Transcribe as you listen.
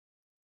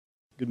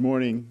Good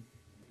morning.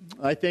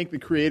 I thank the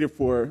Creator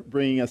for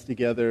bringing us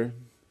together,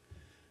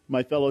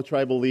 my fellow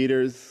tribal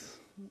leaders,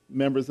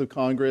 members of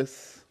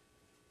Congress,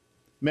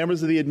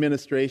 members of the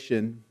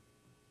administration,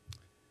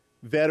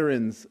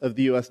 veterans of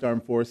the U.S.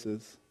 Armed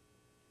Forces.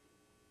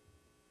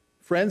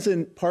 Friends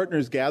and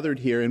partners gathered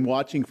here and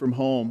watching from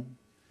home,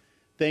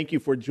 thank you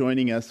for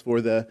joining us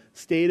for the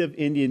State of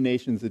Indian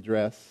Nations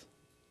Address.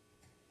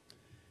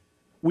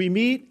 We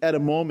meet at a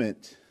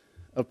moment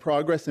of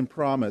progress and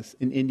promise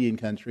in Indian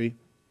country.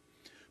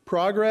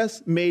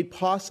 Progress made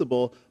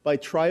possible by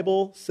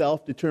tribal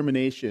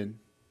self-determination.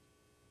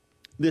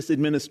 This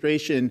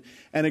administration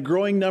and a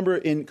growing number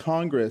in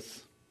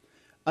Congress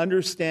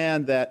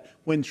understand that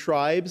when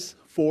tribes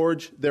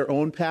forge their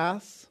own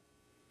paths,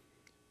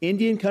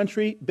 Indian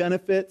country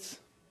benefits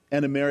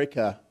and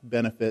America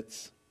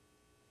benefits.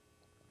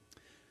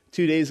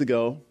 2 days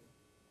ago,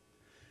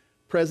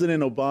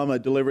 President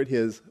Obama delivered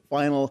his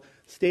final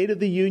State of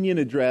the Union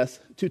address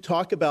to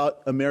talk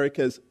about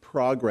America's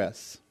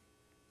progress.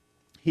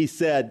 He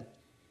said,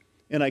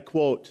 and I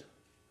quote,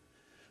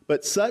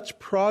 "But such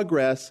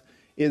progress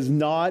is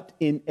not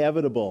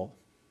inevitable.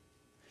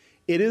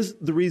 It is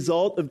the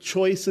result of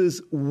choices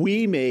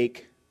we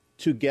make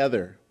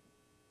together."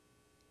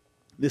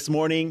 This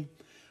morning,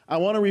 I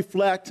want to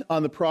reflect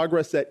on the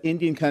progress that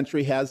Indian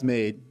country has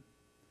made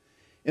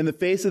in the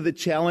face of the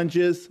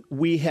challenges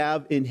we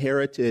have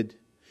inherited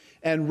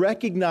and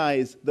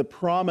recognize the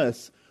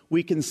promise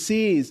we can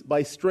seize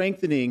by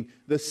strengthening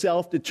the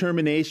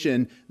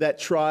self-determination that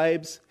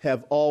tribes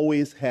have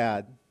always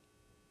had.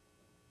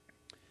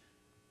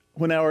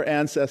 When our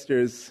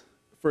ancestors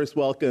first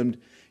welcomed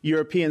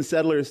European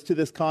settlers to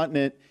this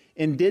continent,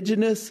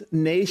 indigenous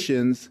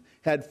nations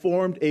had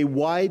formed a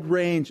wide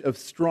range of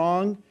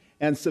strong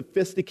and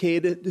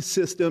sophisticated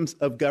systems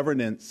of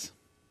governance.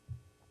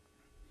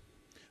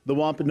 The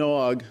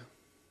Wampanoag,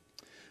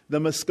 the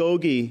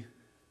Muskogee,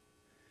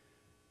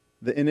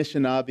 the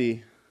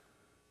Anishinaabe,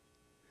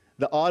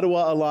 the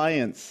Ottawa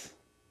Alliance,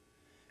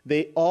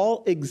 they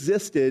all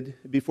existed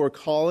before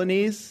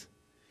colonies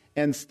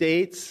and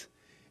states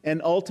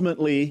and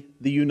ultimately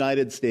the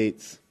United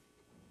States.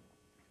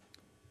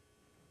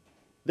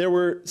 There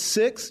were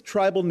 6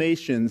 tribal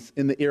nations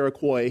in the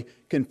Iroquois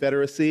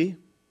Confederacy.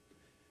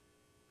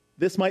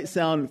 This might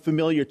sound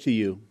familiar to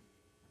you.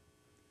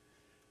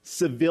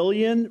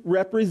 Civilian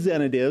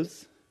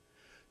representatives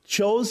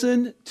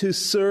chosen to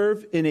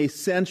serve in a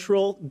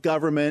central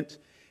government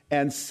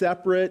and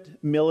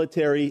separate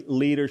military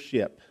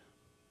leadership.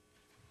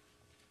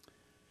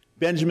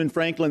 Benjamin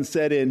Franklin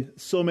said in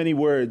so many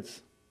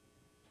words,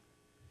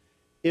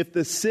 "If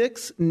the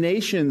 6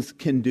 nations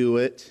can do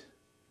it,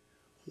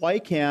 why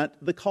can't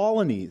the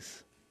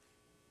colonies?"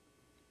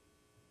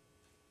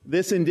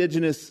 This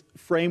indigenous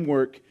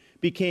framework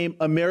became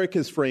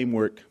America's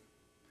framework.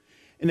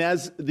 And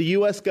as the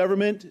U.S.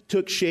 government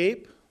took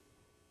shape,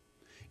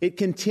 it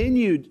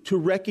continued to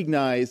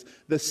recognize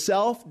the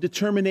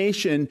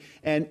self-determination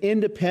and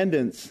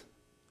independence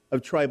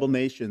of tribal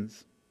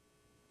nations.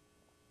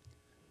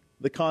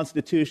 The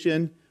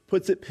Constitution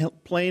puts it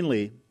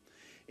plainly.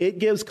 It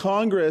gives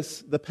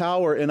Congress the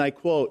power, and I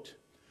quote,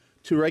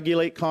 "to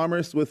regulate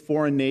commerce with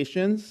foreign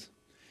nations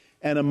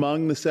and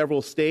among the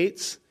several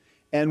states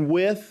and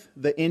with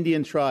the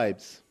Indian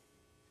tribes."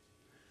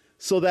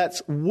 So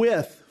that's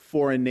with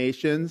foreign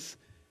nations,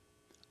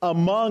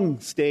 among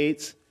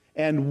states,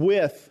 and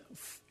with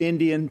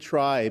Indian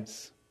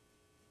tribes.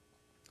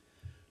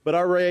 But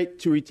our right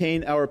to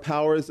retain our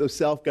powers of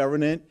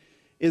self-government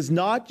is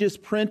not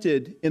just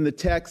printed in the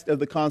text of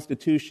the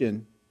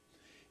Constitution.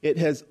 It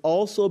has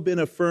also been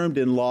affirmed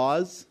in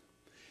laws,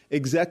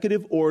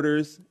 executive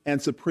orders, and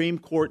Supreme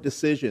Court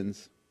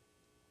decisions.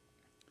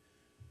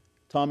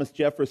 Thomas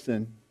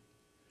Jefferson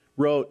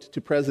wrote to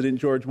President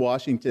George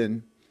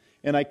Washington,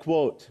 and I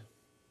quote,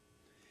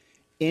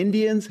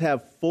 "Indians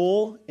have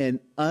full and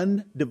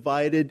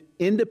undivided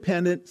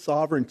independent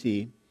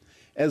sovereignty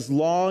as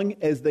long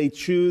as they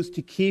choose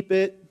to keep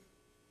it,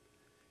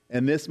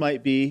 and this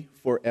might be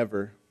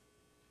forever."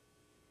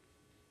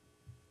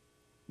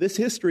 This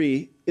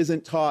history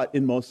isn't taught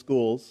in most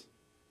schools,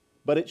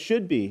 but it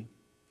should be,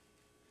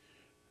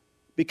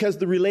 because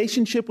the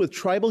relationship with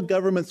tribal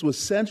governments was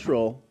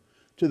central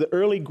to the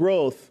early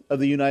growth of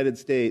the United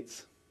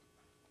States.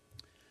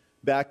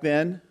 Back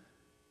then,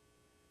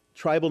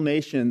 tribal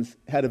nations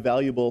had a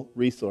valuable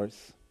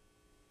resource: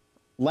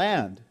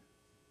 land.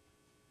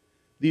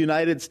 The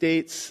United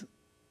States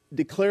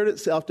declared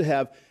itself to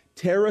have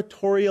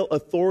territorial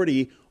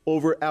authority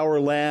over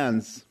our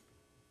lands.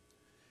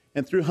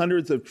 And through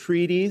hundreds of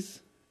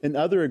treaties and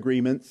other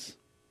agreements,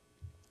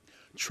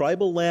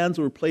 tribal lands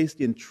were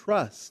placed in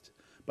trust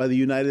by the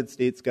United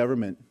States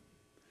government.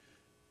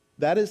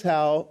 That is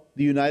how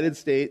the United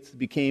States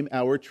became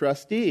our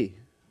trustee.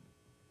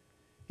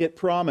 It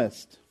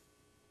promised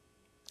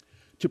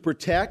to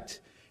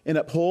protect and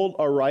uphold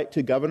our right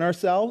to govern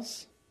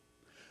ourselves,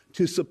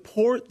 to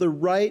support the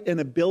right and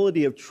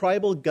ability of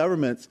tribal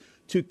governments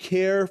to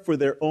care for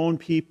their own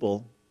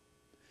people,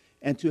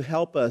 and to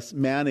help us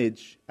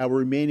manage our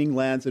remaining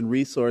lands and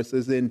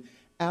resources in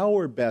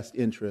our best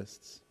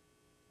interests.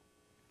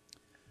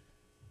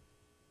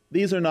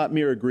 These are not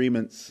mere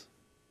agreements.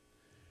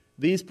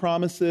 These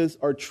promises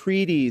are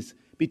treaties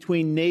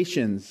between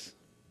nations.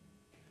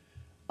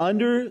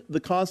 Under the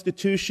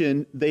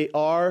Constitution, they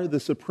are the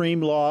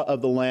supreme law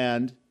of the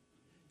land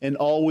and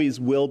always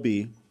will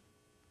be.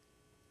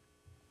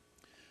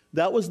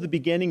 That was the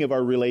beginning of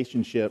our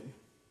relationship.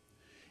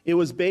 It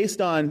was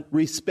based on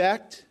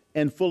respect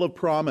and full of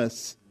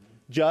promise,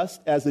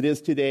 just as it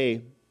is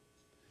today.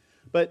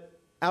 But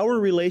our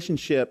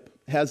relationship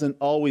hasn't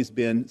always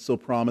been so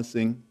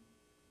promising.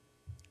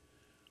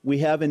 We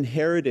have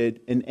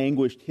inherited an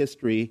anguished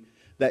history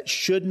that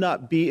should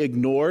not be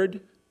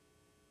ignored,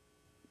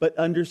 but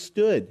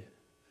understood,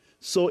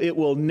 so it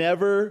will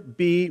never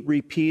be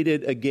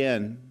repeated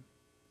again.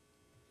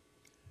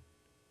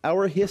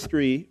 Our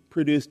history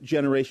produced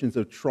generations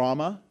of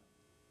trauma,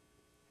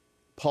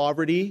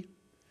 poverty,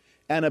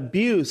 and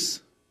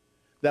abuse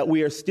that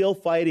we are still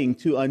fighting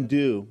to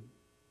undo.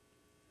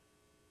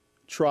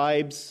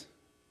 Tribes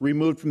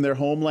removed from their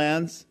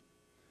homelands,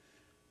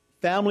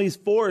 families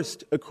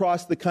forced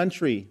across the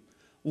country,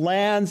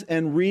 lands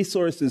and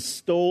resources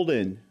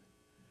stolen,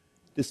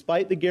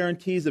 despite the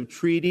guarantees of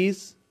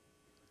treaties,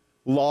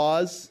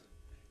 laws,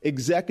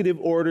 executive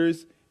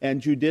orders,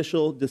 and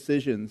judicial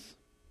decisions.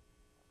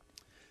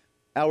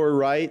 Our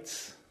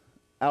rights,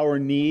 our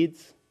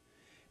needs,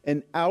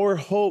 and our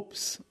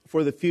hopes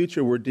for the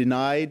future were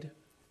denied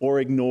or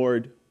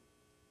ignored.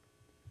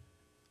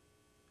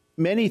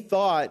 Many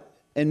thought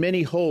and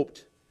many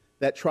hoped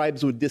that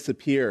tribes would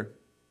disappear.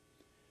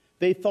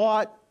 They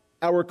thought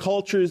our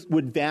cultures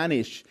would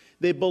vanish.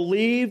 They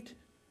believed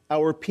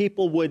our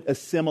people would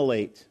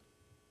assimilate.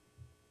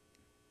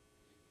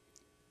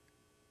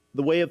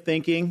 The way of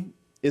thinking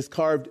is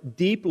carved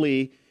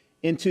deeply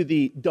into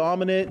the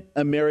dominant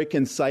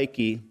American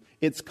psyche.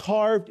 It's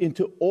carved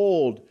into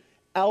old,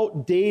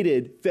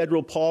 outdated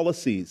federal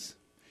policies.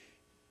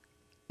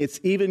 It's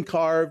even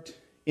carved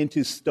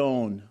into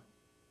stone.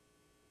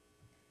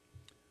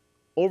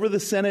 Over the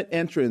Senate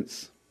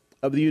entrance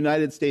of the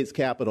United States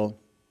Capitol,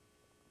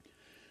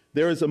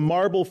 there is a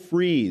marble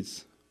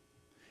frieze,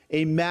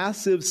 a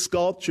massive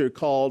sculpture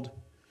called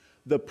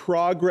The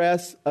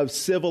Progress of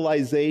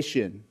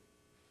Civilization.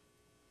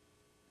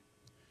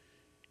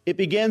 It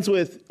begins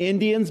with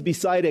Indians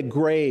beside a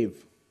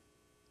grave.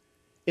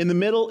 In the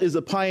middle is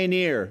a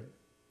pioneer,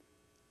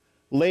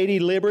 Lady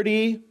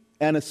Liberty,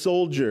 and a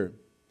soldier.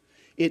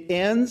 It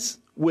ends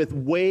with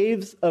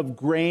waves of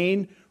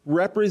grain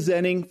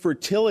representing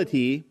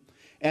fertility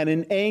and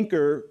an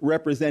anchor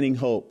representing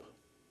hope.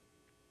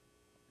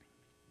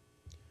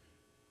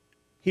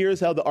 Here's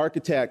how the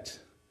architect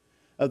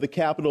of the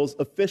Capitol's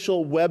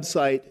official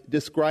website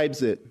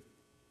describes it.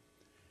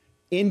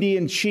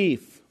 Indian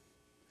chief,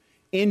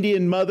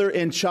 Indian mother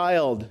and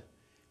child,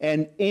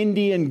 and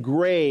Indian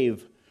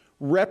grave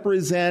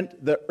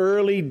represent the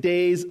early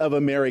days of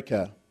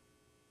America.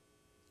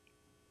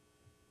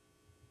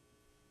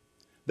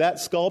 That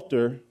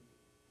sculptor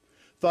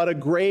thought a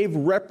grave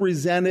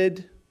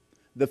represented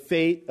the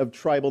fate of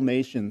tribal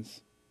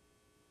nations.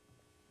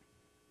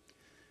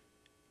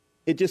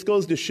 It just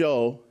goes to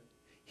show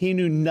he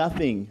knew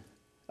nothing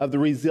of the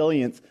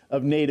resilience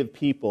of Native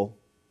people.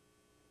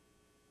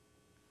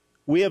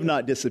 We have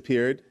not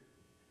disappeared,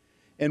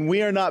 and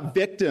we are not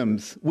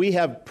victims. We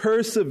have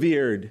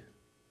persevered.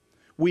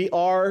 We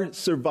are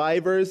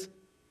survivors,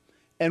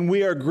 and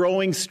we are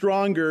growing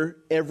stronger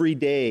every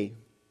day.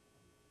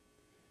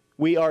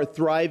 We are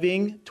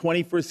thriving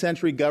 21st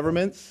century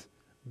governments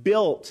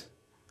built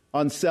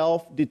on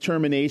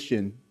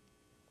self-determination.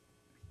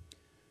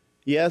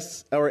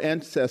 Yes, our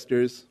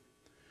ancestors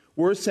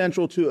were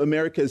central to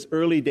America's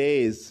early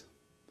days,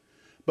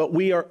 but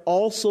we are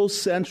also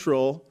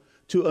central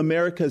to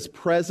America's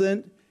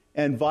present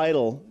and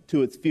vital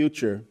to its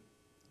future.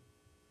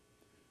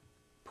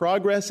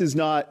 Progress is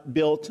not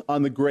built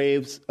on the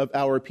graves of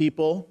our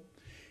people.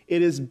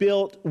 It is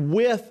built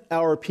with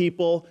our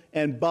people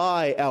and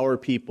by our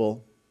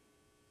people.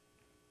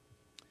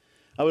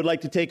 I would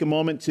like to take a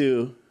moment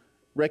to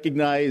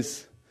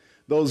recognize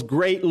those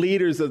great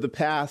leaders of the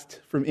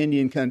past from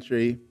Indian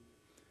country.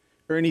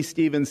 Ernie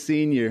Stevens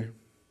Sr.,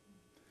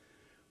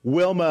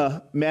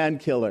 Wilma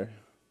Mankiller,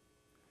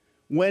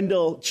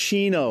 Wendell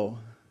Chino,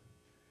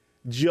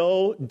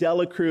 Joe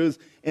Dela Cruz,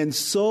 and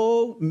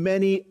so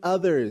many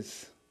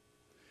others.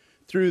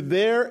 Through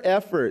their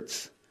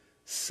efforts,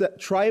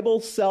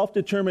 tribal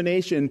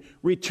self-determination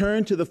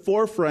returned to the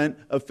forefront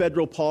of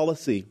federal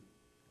policy.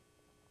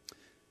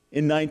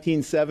 In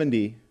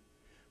 1970,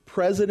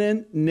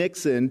 President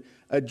Nixon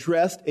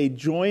addressed a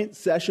joint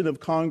session of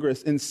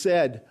Congress and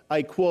said,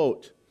 I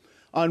quote,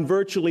 "On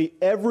virtually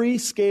every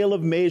scale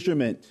of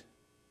measurement,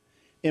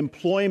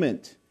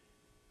 employment,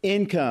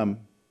 income,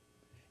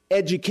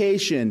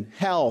 education,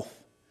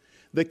 health,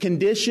 the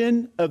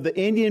condition of the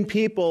Indian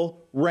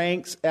people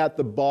ranks at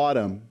the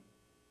bottom."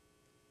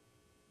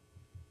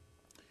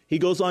 He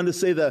goes on to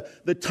say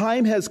the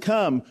time has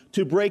come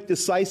to break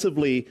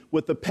decisively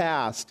with the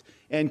past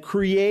and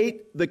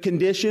create the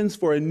conditions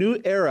for a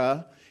new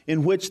era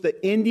in which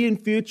the Indian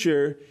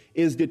future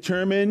is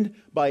determined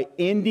by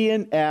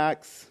Indian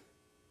acts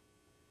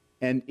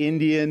and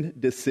Indian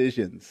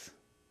decisions.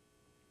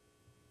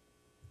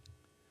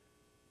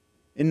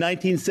 In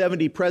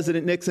 1970,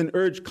 President Nixon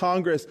urged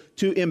Congress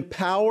to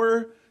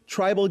empower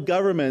tribal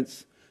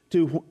governments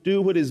to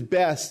do what is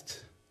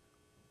best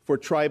for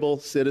tribal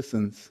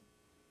citizens.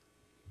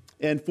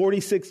 And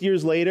 46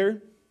 years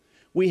later,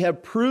 we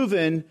have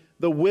proven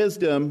the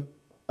wisdom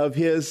of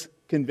his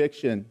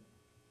conviction.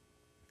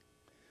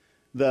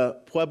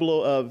 The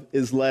Pueblo of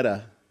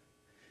Isleta.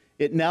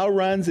 It now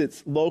runs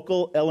its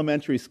local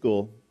elementary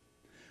school.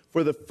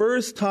 For the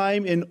first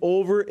time in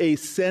over a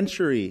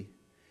century,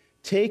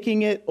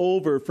 taking it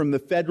over from the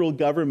federal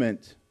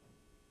government.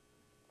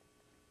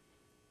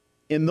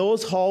 In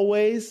those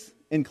hallways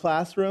and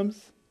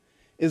classrooms,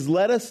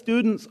 Isleta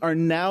students are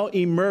now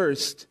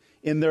immersed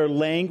in their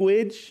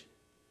language,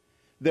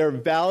 their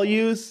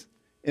values,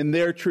 and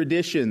their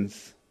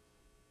traditions.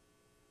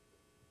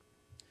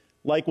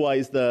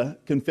 Likewise, the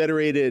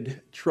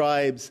Confederated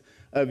Tribes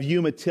of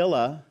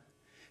Umatilla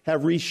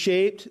have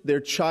reshaped their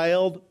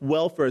child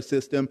welfare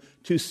system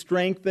to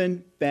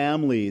strengthen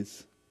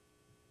families.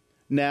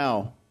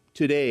 Now,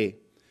 today,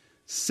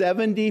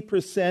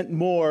 70%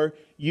 more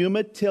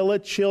Umatilla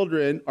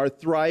children are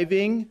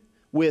thriving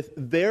with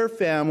their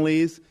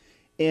families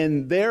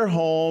in their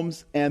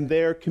homes and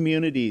their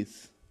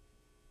communities.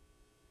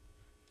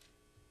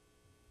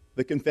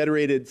 The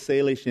Confederated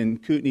Salish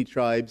and Kootenai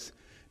tribes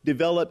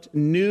developed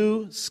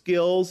new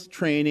skills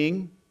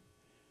training,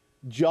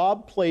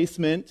 job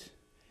placement,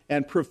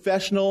 and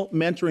professional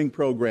mentoring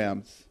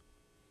programs.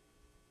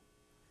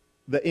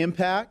 The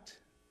impact?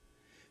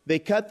 They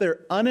cut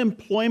their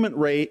unemployment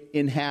rate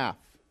in half.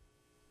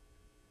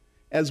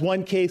 As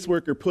one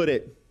caseworker put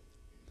it,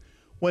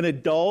 when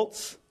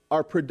adults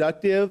are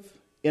productive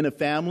in a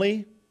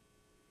family,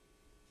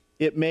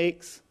 it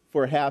makes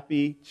for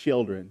happy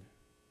children.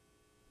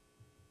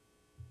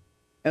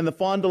 And the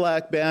Fond du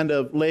Lac Band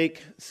of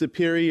Lake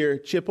Superior,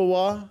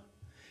 Chippewa,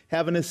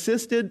 have an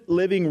assisted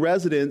living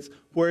residence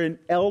where an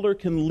elder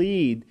can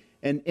lead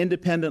an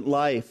independent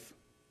life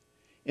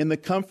in the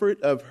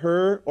comfort of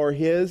her or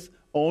his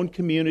own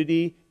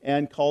community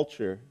and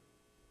culture.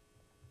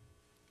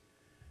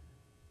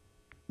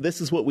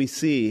 This is what we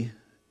see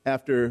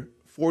after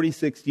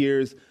 46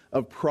 years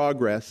of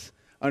progress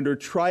under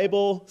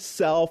tribal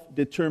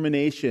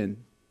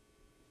self-determination.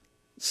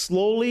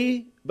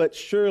 Slowly but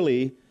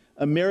surely,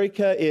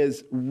 America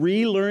is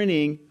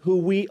relearning who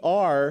we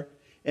are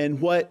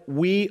and what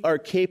we are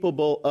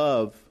capable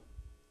of.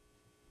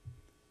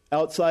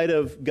 Outside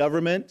of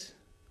government,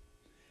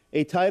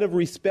 a tide of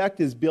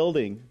respect is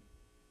building.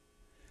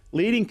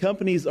 Leading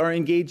companies are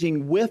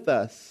engaging with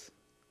us,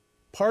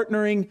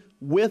 partnering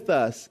with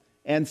us,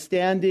 and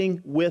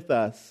standing with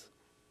us.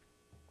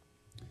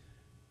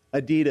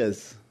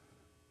 Adidas.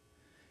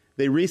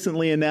 They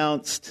recently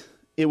announced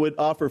it would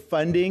offer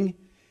funding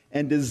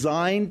and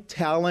design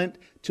talent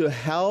to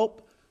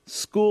help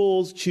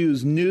schools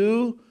choose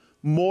new,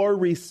 more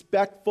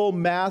respectful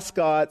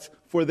mascots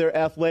for their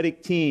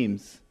athletic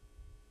teams.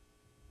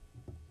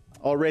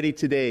 Already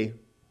today,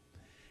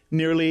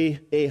 nearly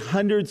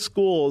 100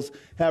 schools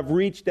have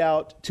reached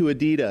out to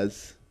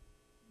Adidas.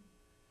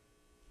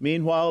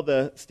 Meanwhile,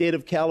 the state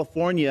of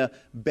California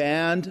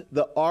banned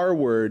the R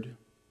word,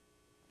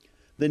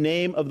 the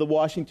name of the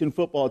Washington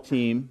football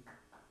team.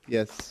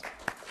 Yes.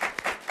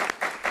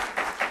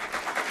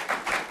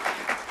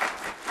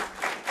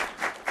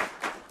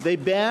 They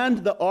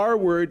banned the R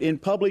word in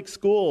public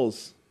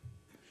schools.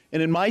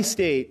 And in my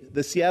state,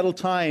 the Seattle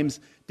Times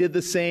did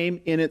the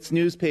same in its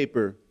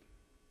newspaper,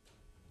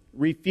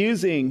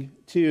 refusing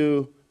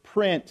to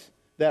print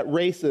that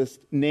racist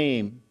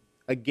name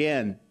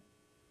again.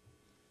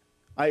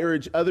 I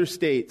urge other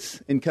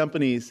states and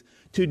companies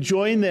to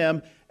join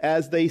them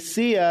as they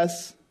see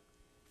us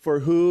for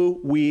who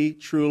we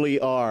truly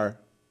are.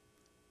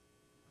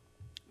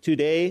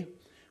 Today,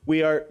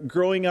 we are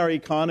growing our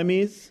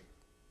economies,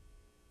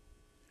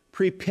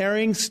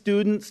 preparing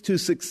students to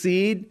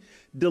succeed,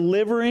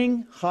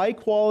 delivering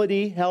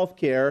high-quality health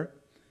care,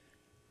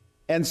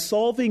 and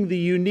solving the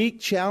unique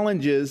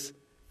challenges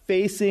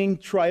facing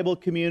tribal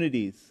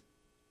communities.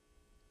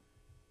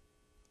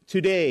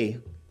 Today,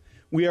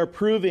 we are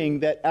proving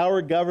that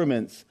our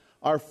governments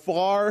are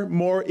far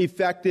more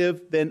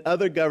effective than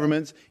other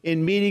governments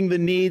in meeting the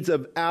needs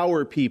of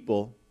our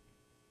people.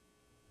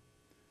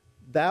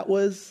 That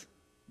was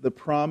the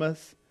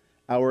promise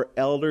our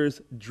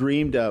elders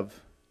dreamed of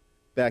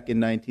back in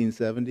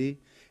 1970,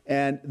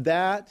 and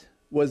that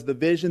was the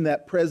vision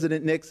that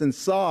President Nixon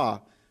saw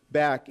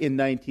back in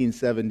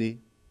 1970.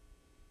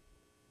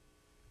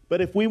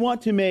 But if we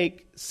want to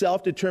make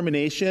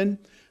self-determination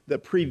the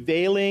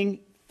prevailing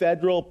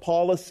federal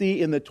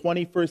policy in the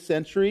 21st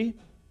century,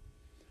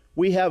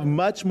 we have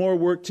much more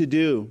work to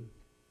do.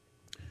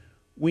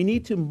 We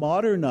need to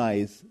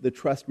modernize the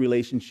trust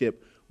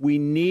relationship. We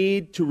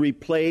need to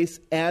replace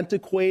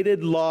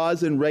antiquated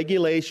laws and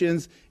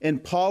regulations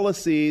and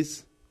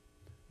policies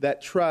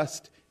that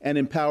trust and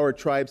empower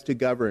tribes to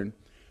govern.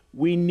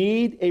 We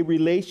need a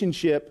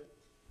relationship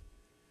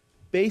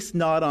based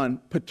not on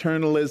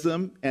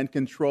paternalism and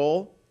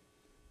control,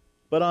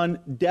 but on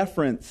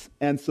deference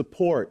and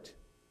support.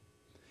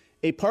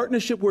 A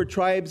partnership where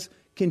tribes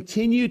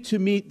continue to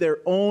meet their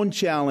own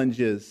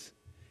challenges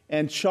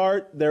and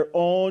chart their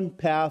own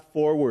path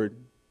forward.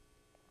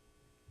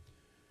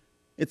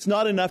 It's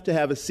not enough to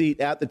have a seat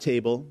at the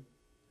table.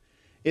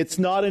 It's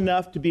not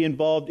enough to be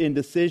involved in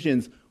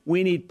decisions.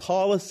 We need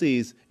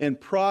policies and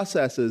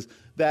processes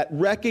that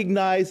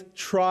recognize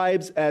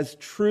tribes as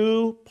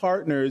true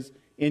partners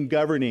in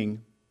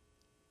governing.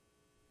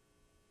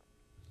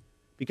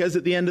 Because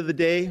at the end of the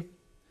day,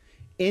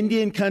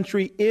 Indian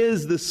country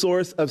is the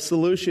source of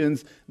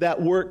solutions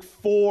that work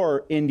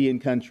for Indian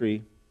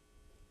country.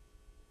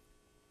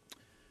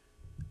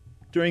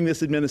 During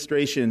this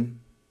administration,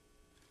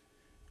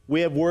 we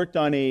have worked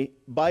on a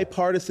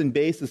bipartisan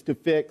basis to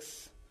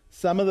fix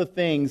some of the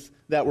things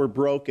that were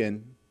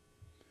broken,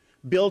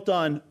 built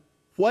on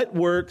what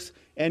works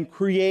and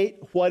create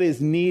what is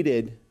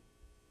needed.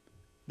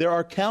 There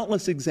are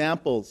countless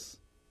examples.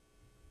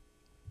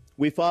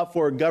 We fought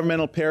for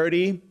governmental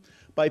parity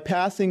by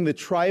passing the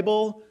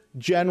Tribal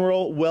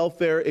General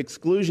Welfare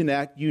Exclusion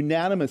Act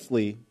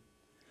unanimously,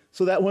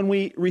 so that when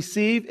we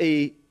receive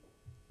a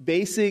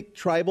basic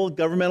tribal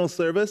governmental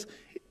service,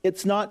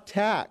 it's not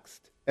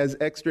taxed as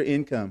extra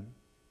income.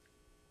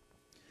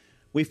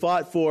 We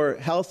fought for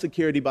health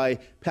security by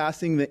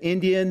passing the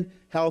Indian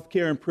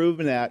Healthcare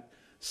Improvement Act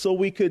so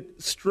we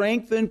could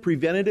strengthen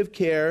preventative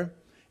care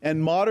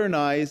and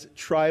modernize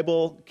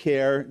tribal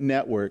care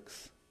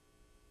networks.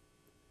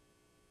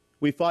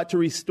 We fought to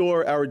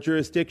restore our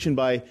jurisdiction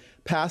by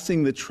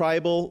passing the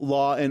Tribal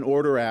Law and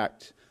Order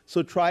Act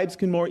so tribes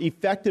can more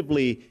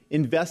effectively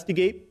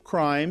investigate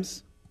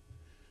crimes,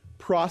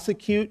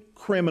 prosecute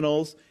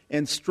criminals,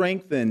 and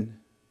strengthen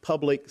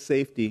public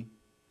safety.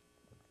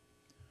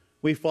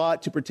 We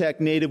fought to protect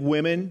Native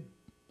women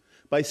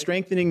by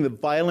strengthening the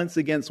Violence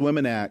Against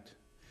Women Act,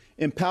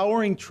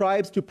 empowering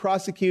tribes to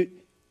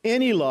prosecute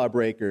any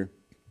lawbreaker,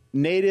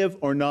 Native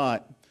or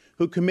not,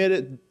 who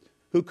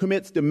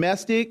commits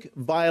domestic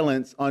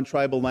violence on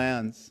tribal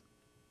lands.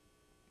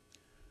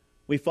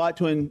 We fought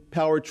to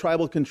empower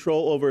tribal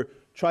control over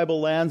tribal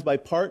lands by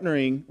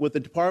partnering with the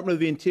Department of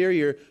the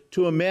Interior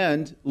to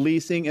amend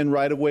leasing and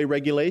right-of-way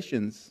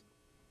regulations.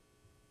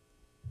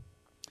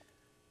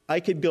 I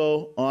could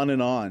go on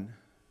and on.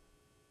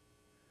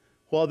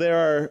 While there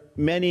are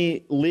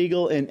many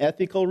legal and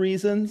ethical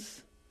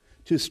reasons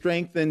to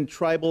strengthen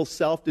tribal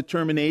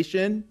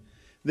self-determination,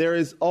 there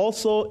is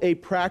also a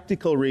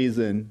practical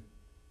reason.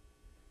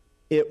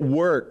 It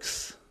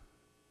works.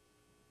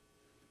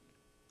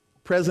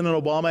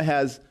 President Obama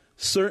has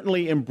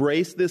certainly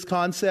embraced this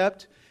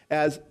concept,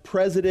 as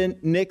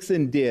President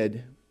Nixon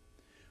did.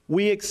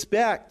 We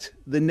expect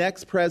the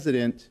next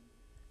president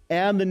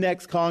and the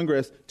next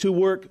Congress to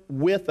work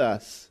with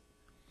us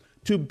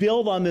to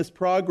build on this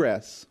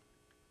progress.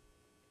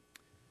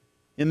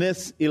 In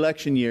this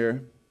election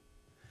year,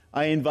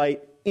 I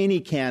invite any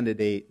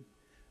candidate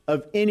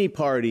of any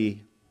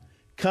party,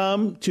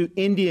 come to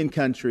Indian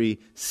country,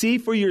 see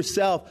for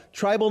yourself.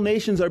 Tribal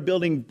nations are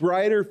building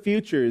brighter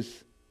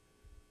futures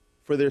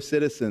for their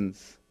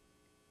citizens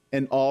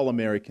and all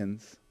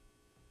Americans.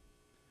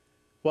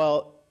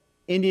 While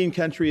Indian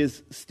country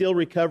is still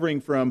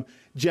recovering from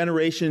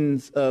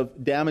generations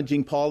of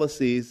damaging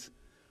policies,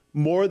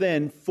 more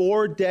than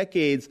 4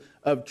 decades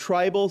of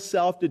tribal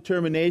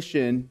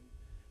self-determination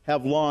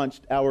have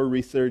launched our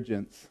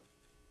resurgence.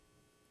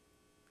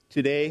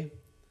 Today,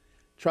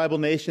 tribal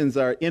nations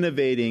are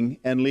innovating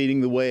and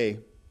leading the way.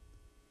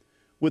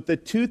 With the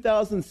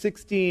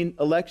 2016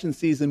 election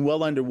season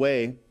well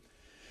underway,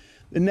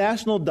 the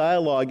national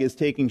dialogue is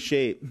taking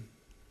shape.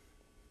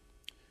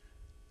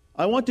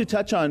 I want to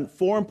touch on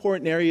 4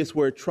 important areas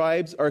where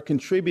tribes are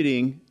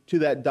contributing to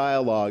that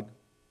dialogue: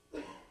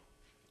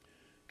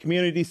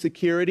 community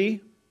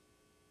security,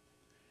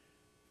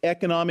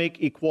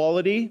 economic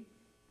equality,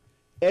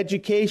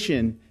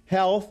 education,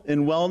 health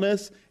and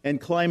wellness, and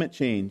climate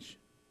change.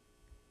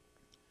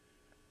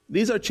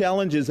 These are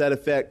challenges that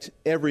affect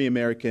every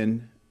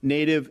American,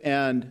 Native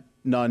and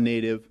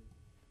non-Native.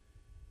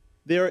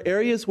 There are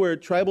areas where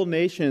tribal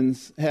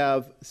nations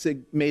have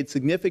made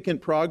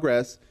significant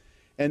progress,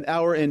 and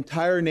our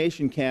entire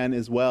nation can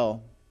as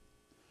well.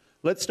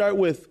 Let's start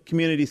with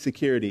community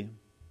security.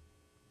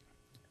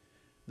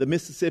 The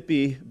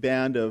Mississippi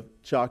Band of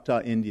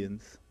Choctaw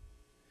Indians.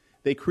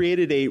 They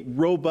created a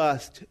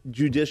robust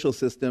judicial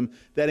system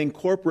that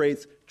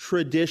incorporates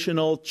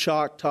traditional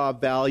Choctaw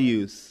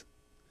values,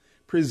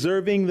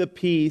 preserving the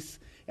peace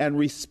and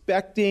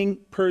respecting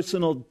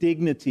personal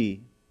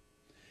dignity.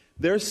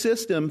 Their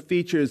system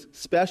features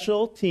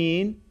special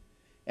teen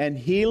and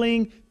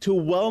healing to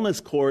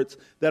wellness courts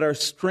that are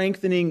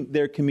strengthening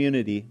their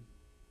community.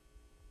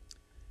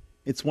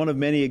 It's one of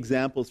many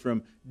examples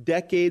from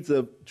decades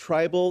of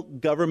tribal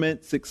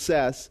government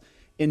success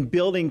in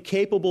building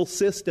capable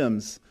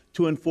systems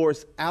to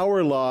enforce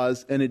our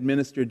laws and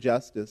administer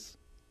justice.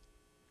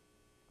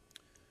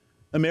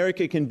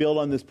 America can build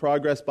on this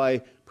progress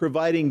by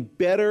providing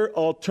better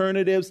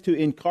alternatives to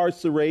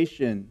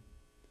incarceration,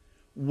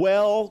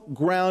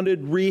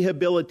 well-grounded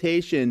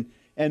rehabilitation,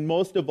 and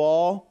most of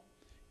all,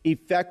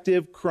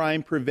 effective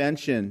crime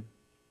prevention.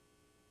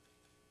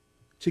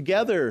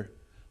 Together,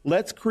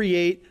 let's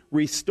create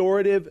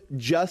restorative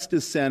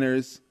justice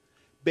centers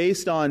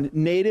based on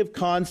Native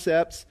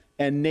concepts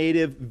and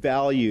Native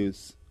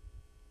values.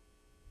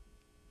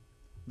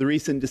 The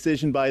recent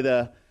decision by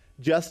the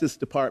Justice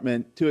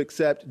Department to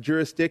accept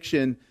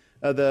jurisdiction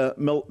of the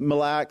Mille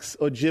Lacs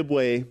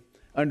Ojibwe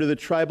under the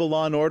Tribal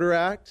Law and Order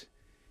Act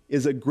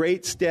is a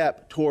great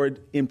step toward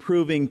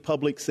improving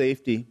public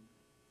safety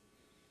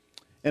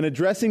and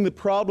addressing the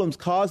problems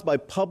caused by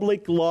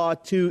Public Law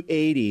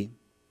 280.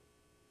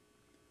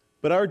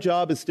 But our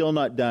job is still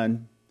not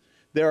done.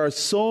 There are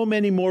so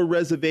many more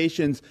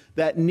reservations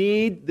that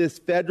need this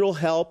federal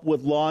help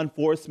with law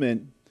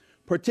enforcement,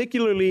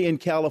 particularly in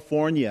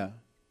California.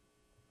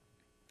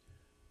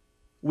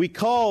 We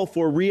call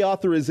for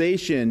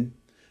reauthorization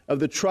of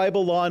the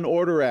Tribal Law and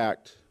Order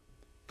Act.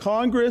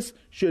 Congress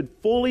should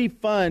fully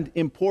fund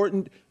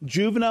important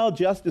juvenile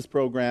justice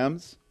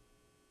programs,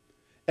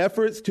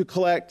 efforts to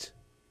collect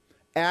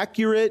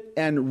accurate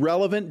and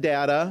relevant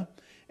data,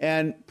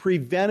 and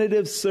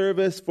preventative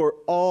service for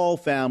all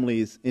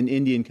families in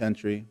Indian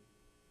country.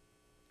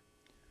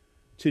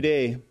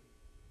 Today,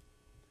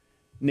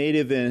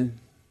 Native and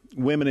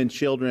women and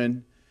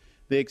children,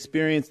 they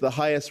experience the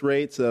highest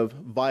rates of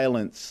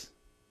violence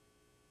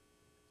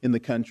in the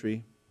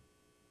country.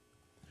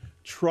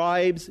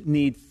 Tribes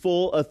need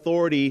full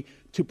authority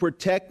to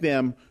protect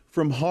them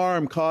from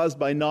harm caused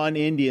by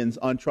non-Indians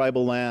on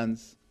tribal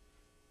lands.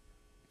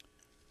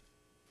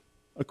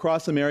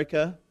 Across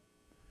America,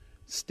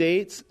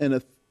 states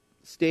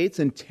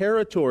and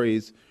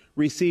territories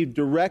receive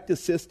direct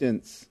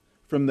assistance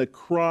from the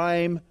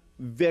Crime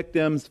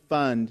Victims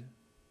Fund.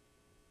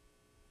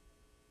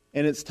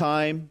 And it's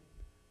time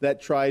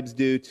that tribes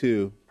do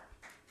too.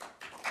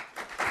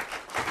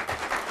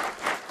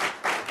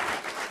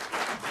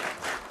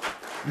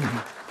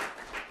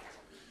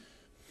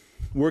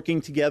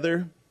 Working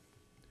together,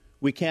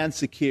 we can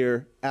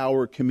secure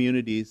our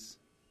communities.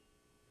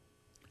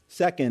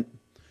 Second,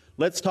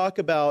 let's talk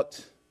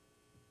about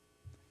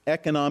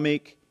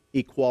economic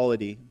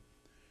equality.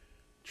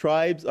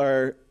 Tribes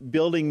are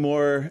building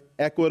more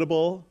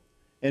equitable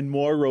and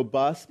more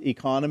robust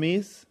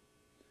economies.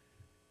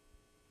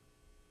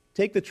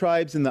 Take the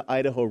tribes in the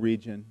Idaho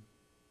region.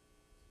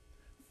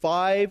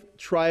 5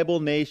 tribal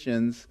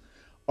nations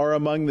are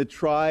among the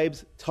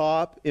tribe's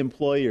top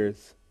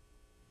employers.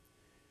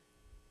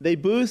 They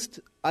boost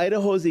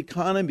Idaho's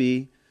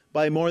economy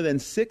by more than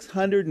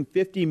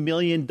 $650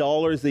 million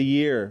a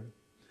year,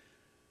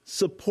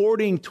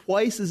 supporting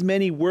twice as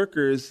many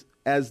workers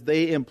as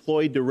they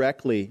employ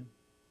directly.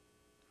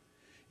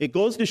 It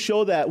goes to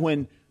show that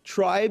when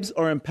tribes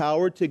are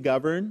empowered to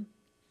govern,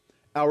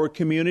 our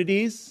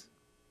communities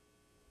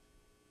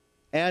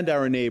and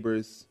our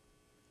neighbors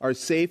are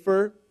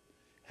safer,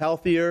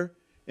 healthier,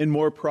 and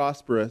more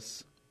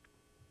prosperous.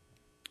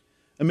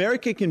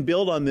 America can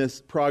build on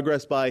this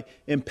progress by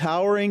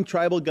empowering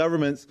tribal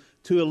governments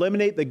to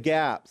eliminate the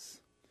gaps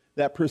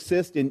that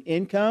persist in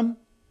income,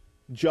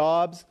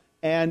 jobs,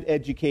 and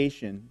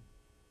education.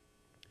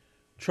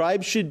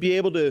 Tribes should be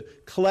able to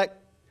collect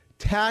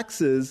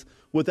taxes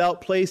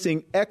without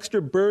placing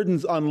extra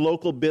burdens on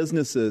local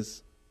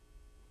businesses.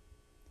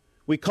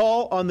 We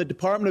call on the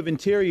Department of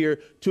Interior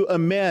to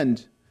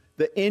amend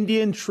the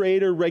Indian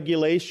Trader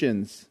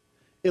Regulations,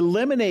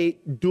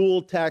 eliminate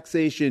dual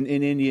taxation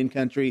in Indian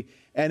country,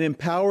 and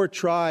empower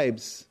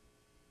tribes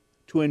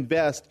to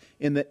invest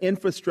in the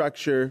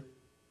infrastructure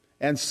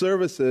and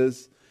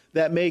services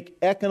that make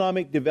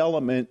economic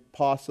development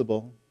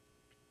possible.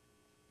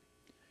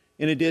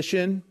 In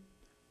addition,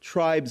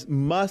 tribes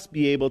must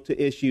be able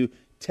to issue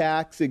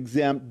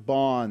tax-exempt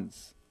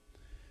bonds.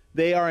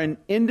 They are an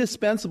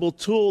indispensable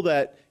tool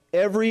that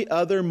every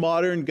other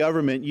modern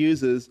government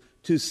uses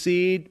to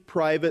seed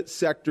private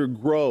sector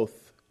growth.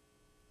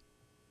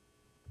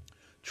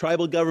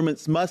 Tribal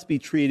governments must be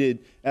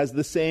treated as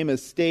the same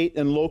as state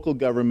and local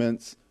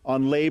governments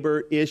on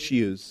labor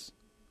issues.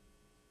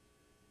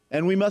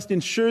 And we must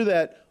ensure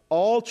that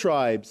all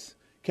tribes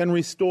can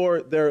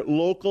restore their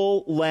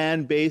local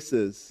land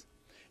bases.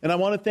 And I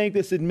want to thank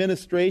this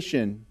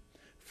administration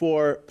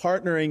for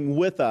partnering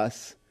with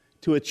us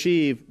to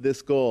achieve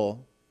this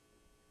goal.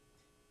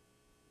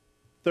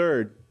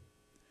 Third,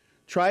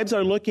 tribes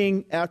are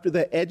looking after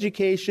the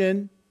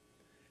education,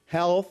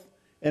 health,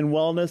 and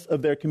wellness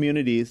of their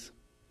communities.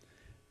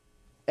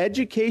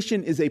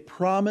 Education is a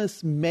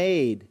promise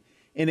made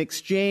in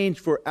exchange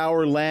for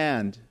our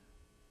land.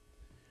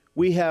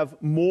 We have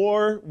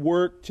more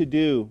work to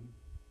do.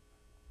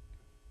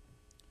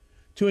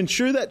 To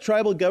ensure that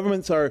tribal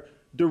governments are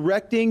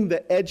directing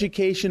the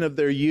education of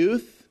their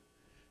youth,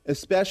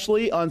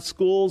 especially on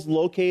schools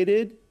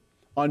located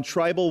on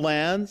tribal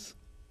lands,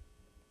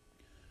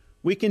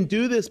 we can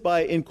do this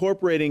by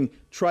incorporating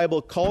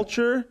tribal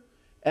culture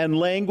and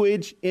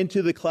language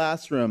into the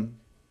classroom,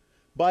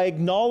 by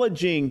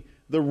acknowledging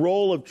the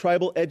role of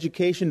tribal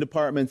education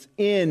departments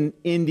in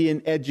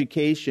Indian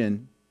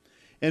education,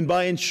 and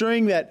by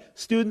ensuring that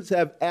students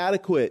have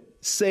adequate,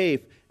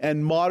 safe,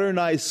 and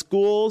modernized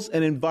schools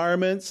and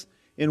environments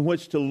in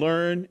which to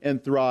learn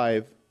and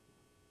thrive.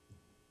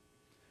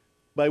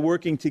 By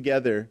working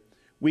together,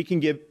 we can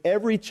give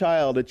every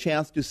child a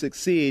chance to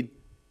succeed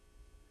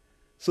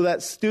so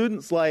that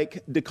students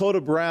like Dakota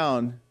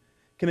Brown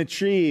can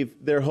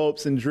achieve their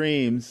hopes and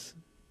dreams.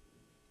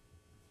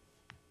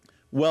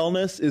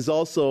 Wellness is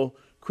also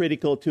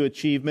critical to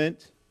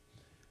achievement.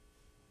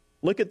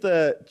 Look at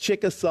the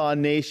Chickasaw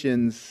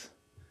Nation's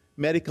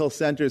Medical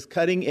Center's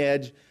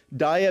cutting-edge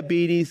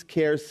Diabetes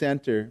Care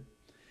Center.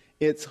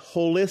 Its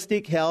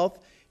holistic health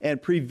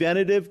and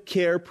preventative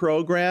care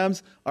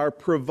programs are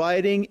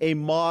providing a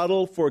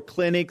model for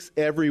clinics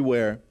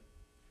everywhere.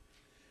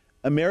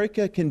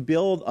 America can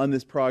build on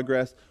this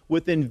progress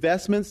with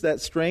investments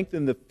that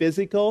strengthen the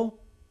physical,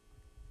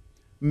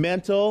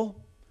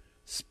 mental,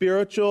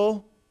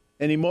 spiritual,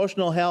 and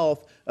emotional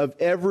health of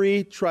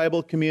every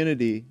tribal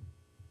community.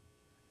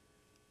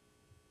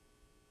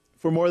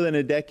 For more than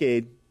a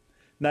decade,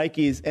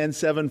 Nike's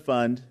N7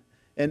 Fund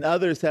and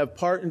others have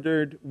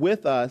partnered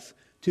with us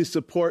to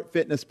support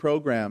fitness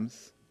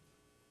programs.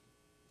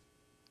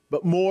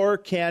 But more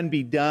can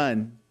be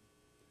done.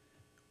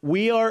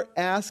 We are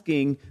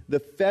asking the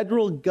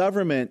federal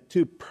government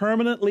to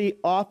permanently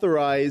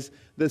authorize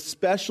the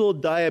special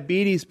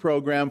diabetes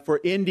program for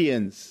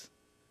Indians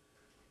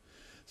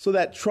so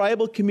that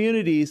tribal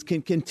communities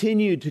can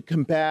continue to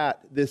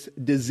combat this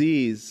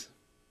disease.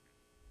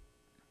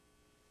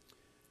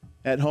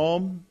 At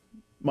home,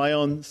 my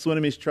own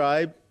Swinomish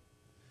tribe,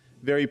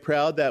 very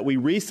proud that we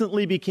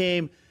recently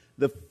became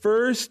the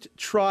first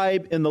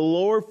tribe in the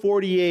lower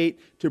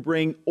 48 to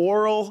bring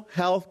oral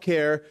health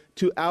care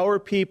to our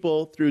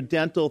people through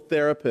dental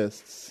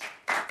therapists.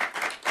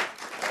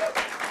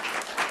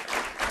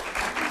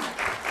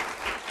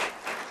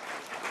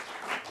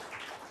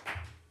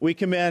 We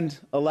commend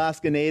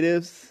Alaska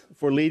Natives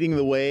for leading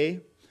the way,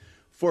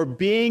 for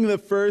being the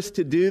first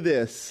to do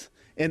this,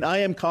 and I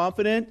am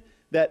confident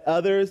that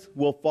others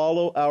will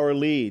follow our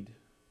lead.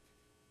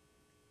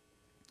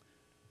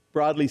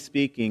 Broadly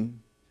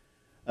speaking,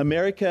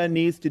 America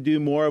needs to do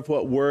more of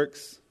what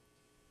works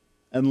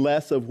and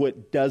less of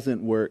what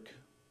doesn't work.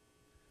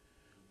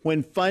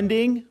 When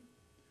funding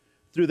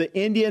through the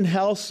Indian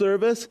Health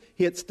Service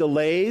hits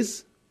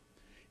delays,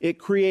 it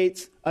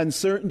creates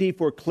uncertainty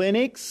for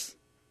clinics,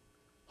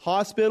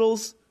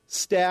 hospitals,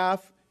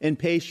 staff, and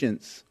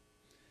patients.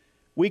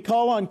 We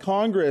call on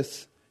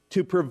Congress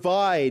to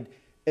provide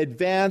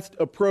advanced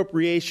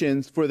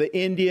appropriations for the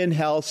Indian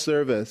Health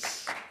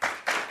Service.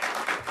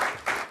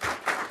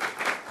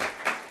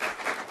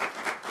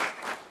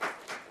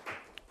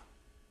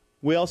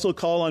 We also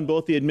call on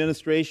both the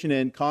administration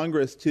and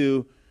Congress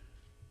to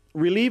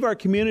relieve our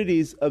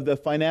communities of the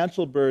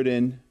financial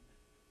burden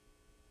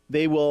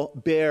they will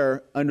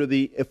bear under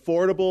the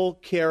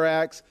Affordable Care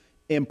Act's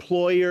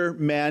employer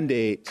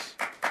mandate.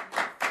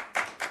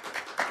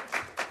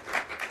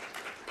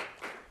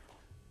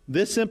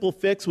 This simple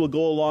fix will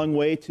go a long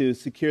way to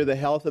secure the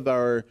health of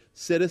our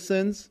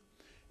citizens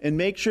and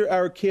make sure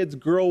our kids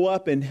grow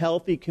up in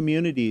healthy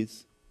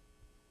communities.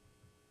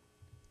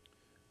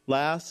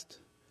 Last,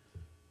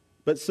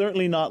 but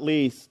certainly not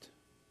least,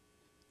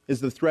 is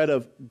the threat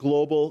of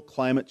global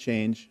climate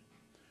change,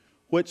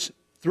 which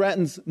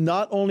threatens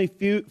not only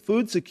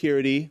food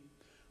security,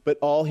 but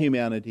all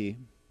humanity.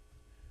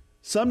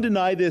 Some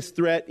deny this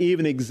threat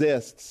even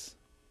exists,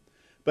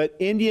 but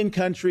Indian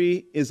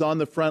country is on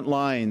the front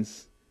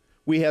lines.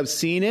 We have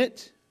seen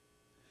it.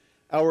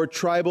 Our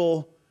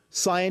tribal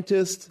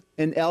scientists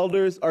and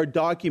elders are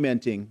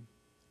documenting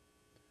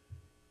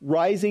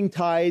rising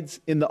tides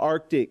in the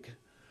Arctic,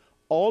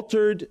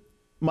 altered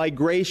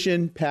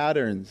migration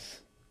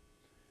patterns,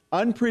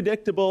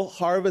 unpredictable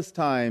harvest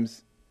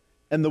times,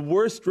 and the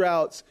worst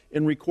droughts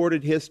in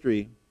recorded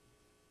history.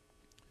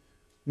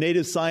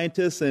 Native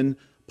scientists and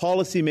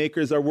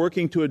policymakers are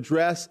working to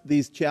address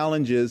these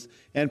challenges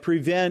and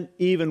prevent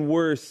even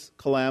worse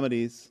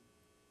calamities.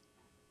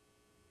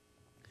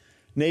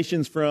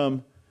 Nations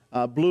from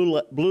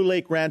Blue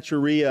Lake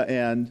Rancheria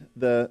and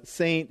the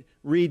St.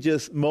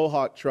 Regis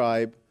Mohawk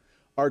tribe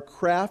are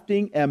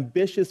crafting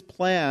ambitious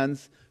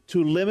plans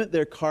to limit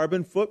their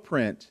carbon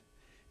footprint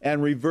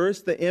and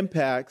reverse the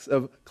impacts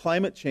of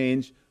climate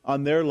change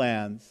on their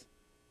lands.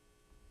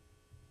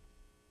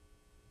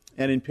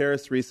 And in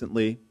Paris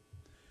recently,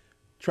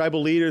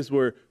 tribal leaders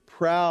were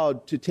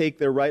proud to take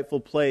their rightful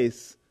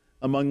place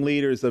among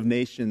leaders of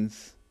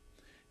nations.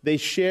 They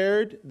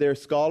shared their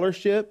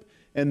scholarship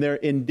and their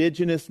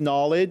indigenous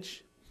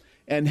knowledge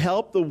and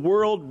helped the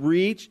world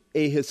reach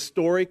a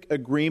historic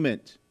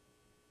agreement.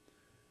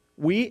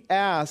 We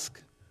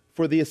ask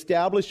for the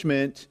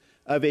establishment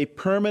of a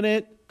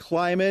permanent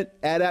climate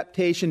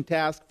adaptation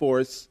task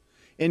force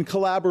in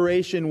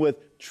collaboration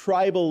with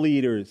tribal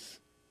leaders.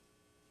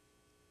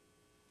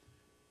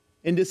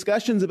 In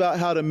discussions about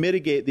how to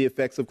mitigate the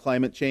effects of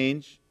climate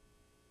change,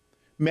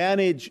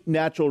 manage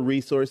natural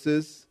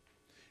resources,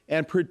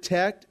 and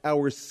protect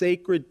our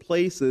sacred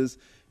places,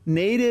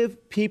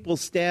 Native people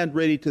stand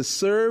ready to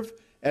serve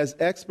as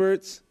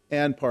experts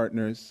and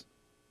partners.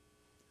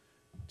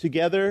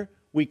 Together,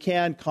 we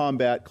can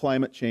combat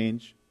climate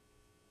change.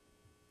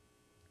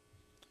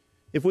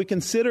 If we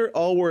consider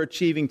all we're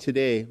achieving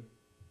today,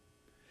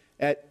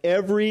 at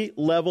every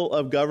level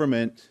of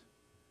government,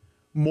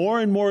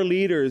 more and more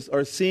leaders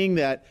are seeing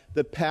that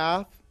the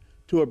path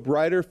to a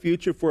brighter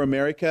future for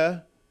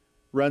America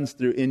runs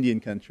through Indian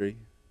country.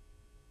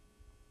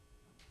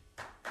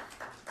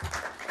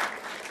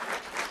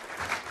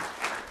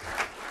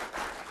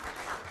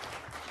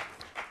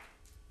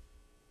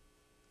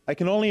 I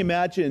can only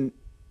imagine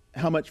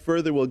how much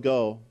further we'll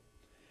go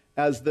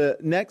as the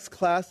next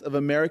class of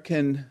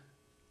American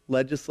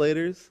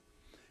legislators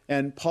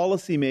and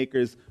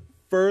policymakers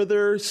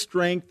further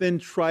strengthen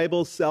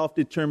tribal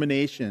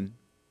self-determination.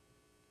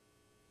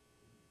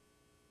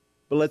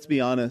 But let's be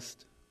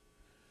honest,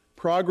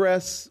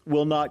 progress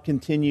will not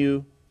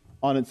continue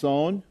on its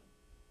own.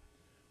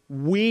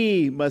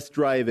 We must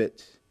drive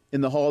it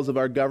in the halls of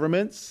our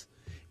governments,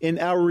 in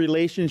our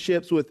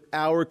relationships with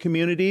our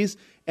communities,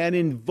 and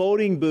in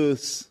voting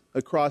booths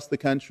across the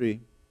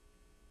country.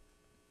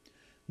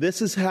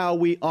 This is how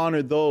we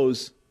honor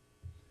those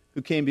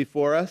who came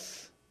before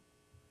us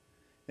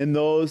and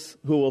those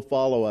who will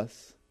follow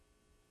us.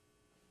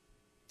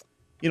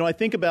 You know, I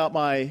think about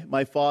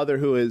my father,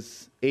 who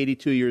is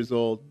 82 years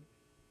old.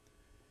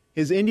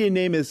 His Indian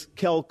name is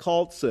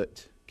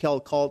Kelkaltsut.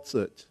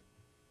 Kelkaltsut.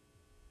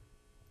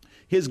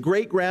 His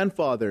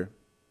great-grandfather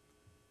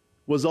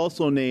was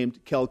also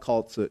named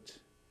Kelkaltsut.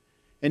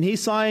 And he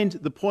signed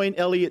the Point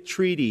Elliott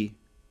Treaty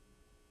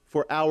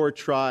for our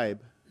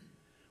tribe.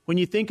 When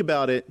you think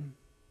about it,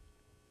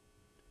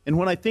 and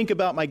when I think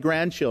about my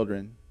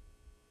grandchildren,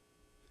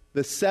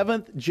 the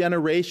 7th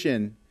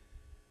generation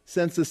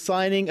since the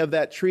signing of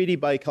that treaty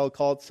by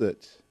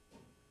Kelkaltsut.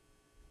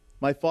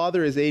 My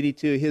father is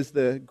 82. He's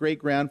the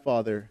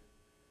great-grandfather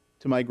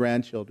to my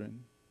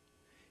grandchildren.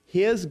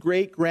 His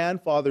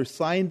great-grandfather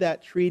signed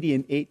that treaty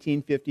in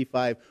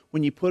 1855.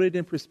 When you put it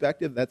in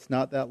perspective, that's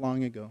not that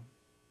long ago.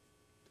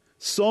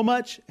 So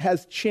much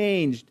has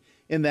changed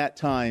in that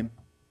time.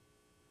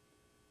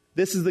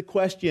 This is the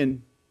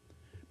question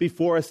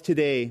before us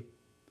today.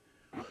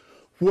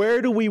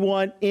 Where do we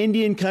want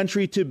Indian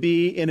country to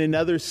be in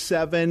another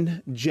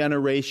 7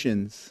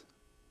 generations?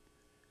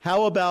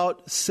 How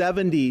about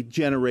 70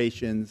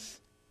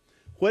 generations?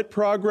 What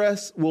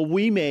progress will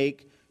we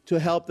make to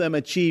help them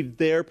achieve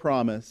their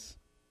promise?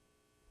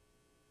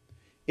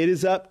 It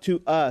is up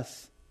to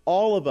us,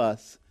 all of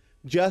us,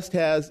 just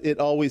as it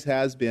always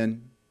has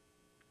been.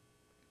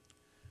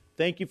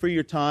 Thank you for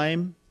your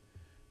time.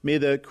 May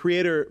the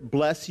Creator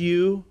bless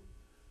you,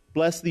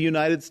 bless the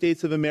United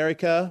States of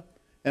America,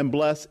 and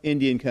bless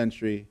Indian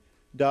country.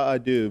 Da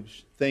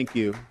Adubj. Thank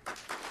you.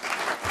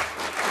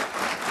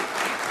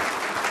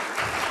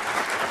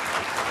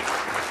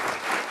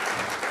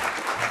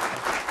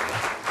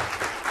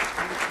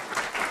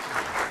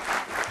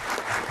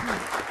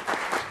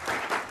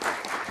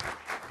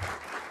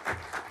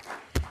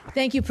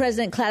 Thank you,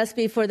 President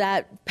Clatesby, for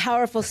that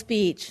powerful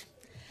speech.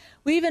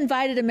 We've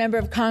invited a member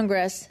of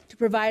Congress to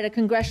provide a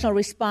congressional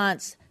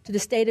response to the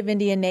state of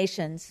Indian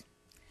nations.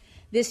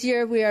 This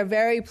year, we are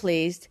very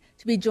pleased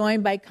to be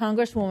joined by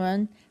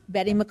Congresswoman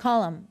Betty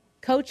McCollum,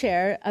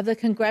 co-chair of the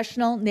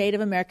Congressional Native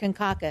American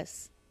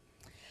Caucus.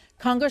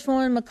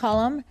 Congresswoman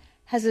McCollum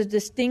has a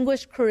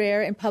distinguished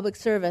career in public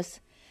service,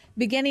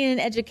 beginning in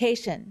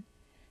education.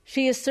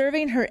 She is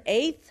serving her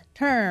 8th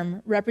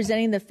term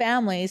representing the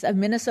families of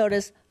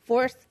Minnesota's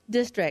 4th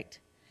District.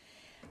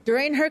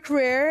 During her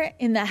career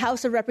in the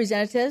House of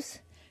Representatives,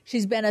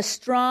 she's been a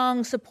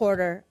strong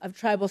supporter of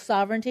tribal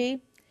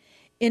sovereignty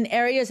in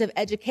areas of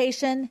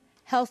education,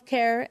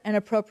 healthcare, and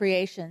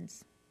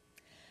appropriations.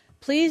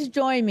 Please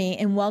join me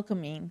in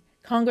welcoming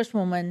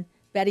Congresswoman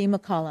Betty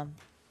McCollum.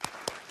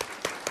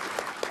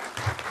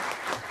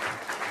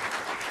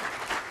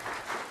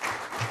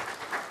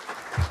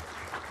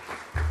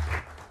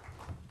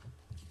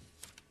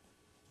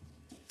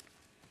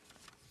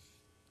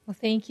 Well,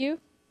 thank you.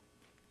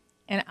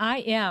 And I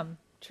am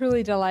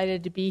truly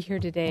delighted to be here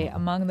today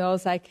among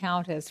those I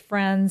count as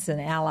friends and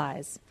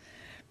allies.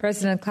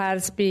 President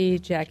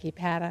Clatesby, Jackie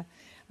Pata,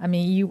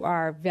 you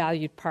are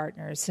valued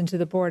partners. And to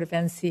the board of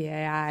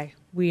NCAI,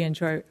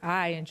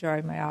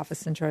 my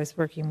office enjoys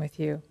working with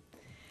you.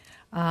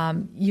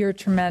 You're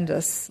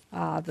tremendous,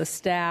 the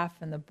staff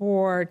and the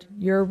board.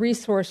 You're a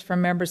resource for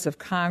members of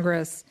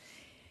Congress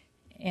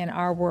in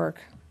our work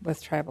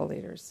with tribal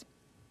leaders.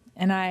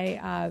 And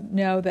I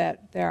know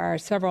that there are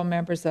several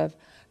members of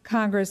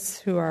Congress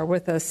who are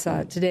with us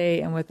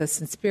today and with us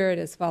in spirit,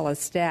 as well as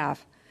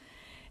staff.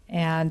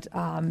 And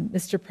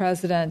Mr.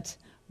 President,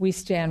 we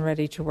stand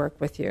ready to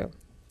work with you.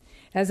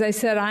 As I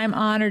said, I'm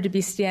honored to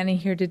be standing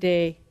here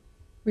today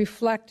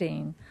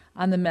reflecting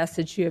on the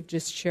message you have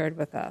just shared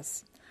with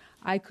us.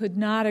 I could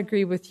not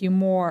agree with you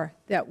more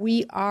that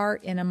we are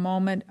in a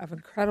moment of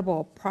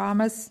incredible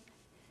promise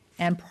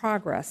and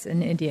progress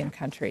in Indian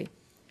country.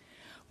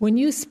 When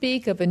you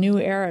speak of a new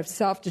era of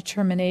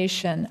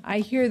self-determination, I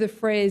hear the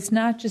phrase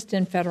not just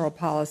in federal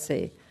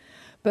policy,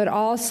 but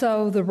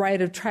also the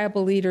right of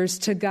tribal leaders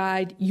to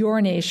guide your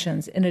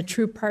nations in a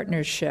true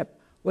partnership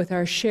with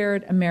our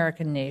shared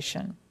American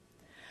nation.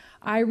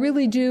 I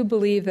really do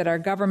believe that our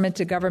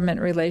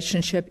government-to-government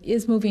relationship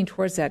is moving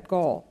towards that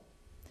goal.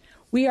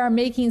 We are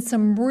making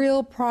some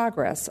real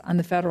progress on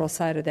the federal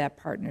side of that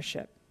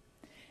partnership.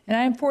 And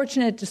I am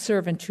fortunate to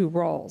serve in two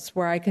roles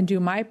where I can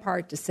do my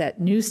part to set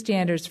new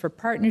standards for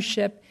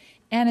partnership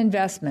and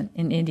investment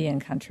in Indian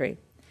country.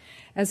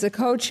 As the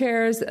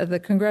co-chairs of the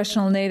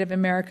Congressional Native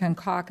American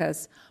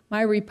Caucus,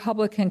 my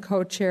Republican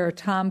co-chair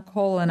Tom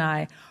Cole and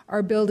I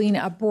are building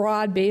a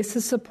broad base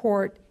of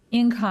support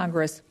in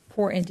Congress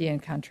for Indian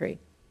country.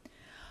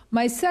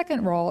 My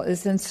second role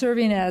is in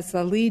serving as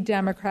the lead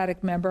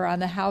Democratic member on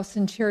the House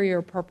Interior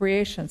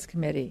Appropriations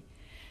Committee.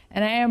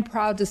 And I am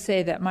proud to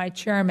say that my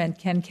chairman,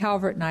 Ken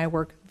Calvert, and I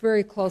work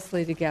very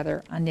closely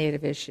together on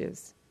Native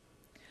issues.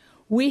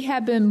 We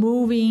have been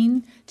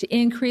moving to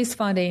increase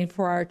funding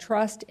for our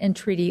trust and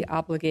treaty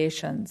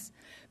obligations,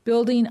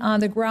 building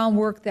on the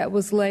groundwork that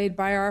was laid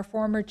by our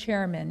former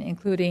chairmen,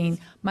 including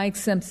Mike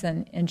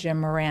Simpson and Jim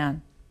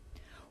Moran.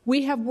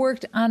 We have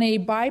worked on a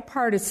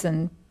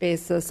bipartisan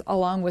basis,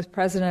 along with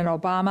President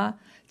Obama,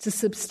 to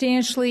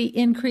substantially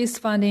increase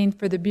funding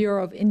for the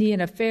Bureau of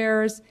Indian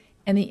Affairs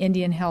and the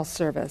Indian Health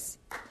Service.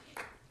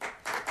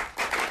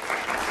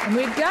 And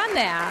we've done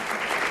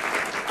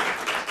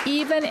that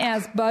even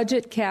as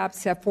budget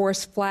caps have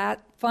forced flat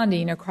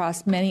funding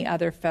across many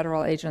other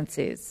federal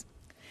agencies.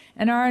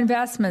 And our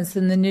investments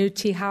in the new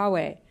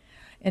Tihawe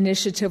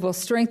initiative will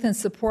strengthen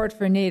support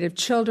for Native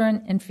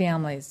children and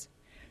families.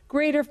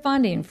 Greater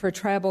funding for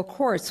tribal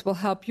courts will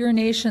help your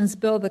nations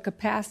build the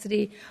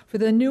capacity for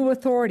the new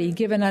authority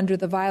given under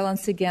the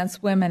Violence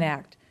Against Women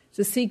Act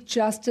to seek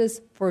justice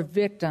for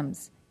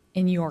victims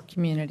in your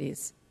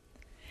communities.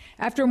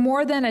 After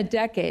more than a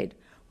decade,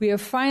 we have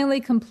finally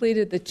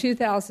completed the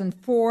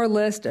 2004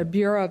 list of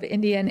Bureau of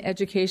Indian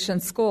Education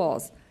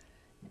schools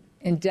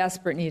in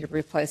desperate need of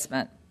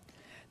replacement.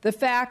 The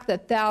fact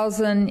that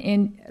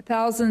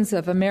thousands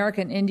of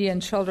American Indian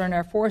children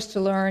are forced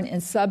to learn in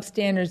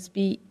substandard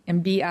B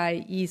and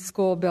BIE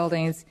school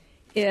buildings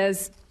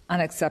is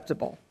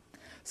unacceptable.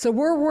 So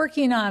we're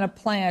working on a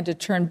plan to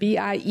turn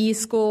BIE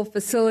school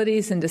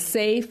facilities into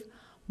safe,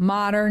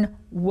 modern,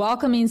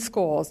 welcoming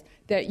schools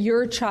that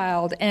your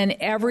child and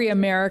every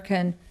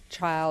American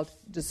child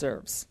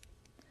deserves.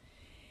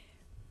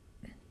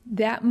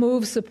 That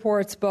move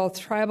supports both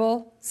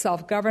tribal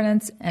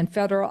self-governance and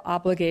federal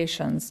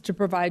obligations to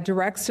provide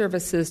direct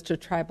services to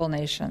tribal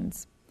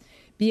nations.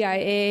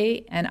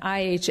 BIA and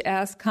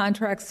IHS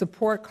contract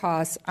support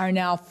costs are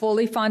now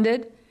fully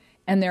funded,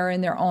 and they're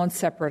in their own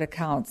separate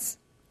accounts.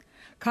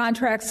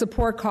 Contract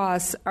support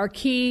costs are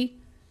key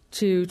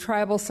to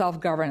tribal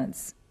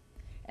self-governance,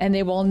 and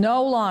they will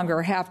no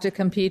longer have to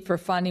compete for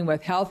funding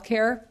with health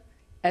care,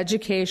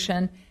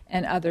 education,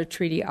 and other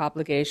treaty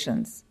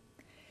obligations.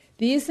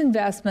 These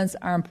investments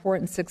are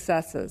important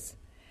successes,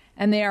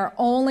 and they are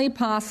only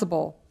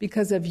possible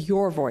because of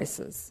your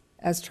voices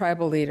as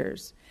tribal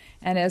leaders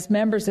and as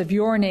members of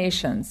your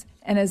nations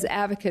and as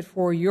advocates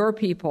for your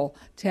people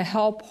to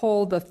help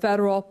hold the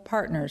federal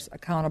partners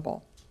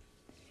accountable.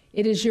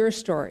 It is your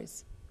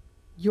stories,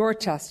 your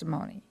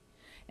testimony,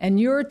 and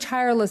your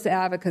tireless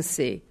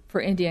advocacy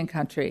for Indian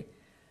country.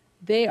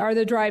 They are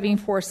the driving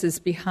forces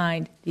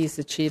behind these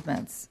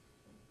achievements.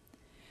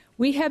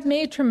 We have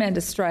made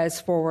tremendous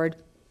strides forward,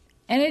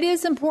 and it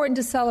is important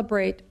to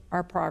celebrate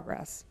our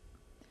progress.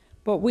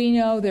 But we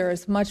know there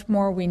is much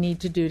more we need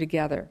to do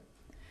together.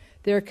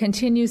 There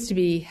continues to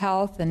be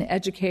health and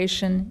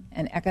education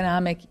and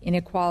economic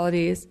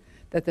inequalities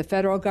that the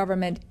federal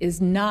government is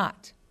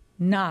not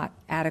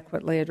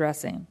adequately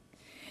addressing.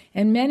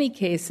 In many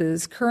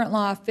cases, current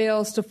law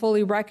fails to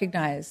fully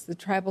recognize the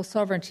tribal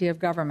sovereignty of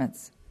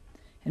governments.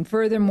 And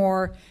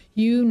furthermore,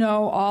 you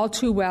know all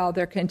too well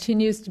there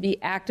continues to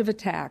be active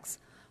attacks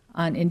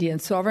on Indian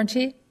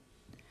sovereignty,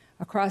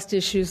 across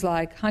issues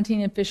like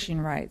hunting and fishing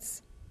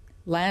rights,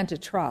 land to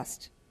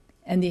trust,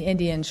 and the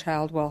Indian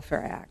Child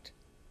Welfare Act.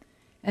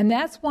 And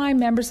that's why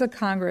members of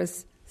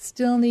Congress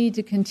still need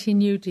to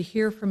continue to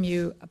hear from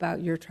you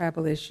about your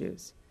tribal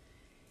issues.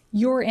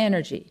 Your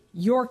energy,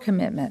 your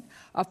commitment,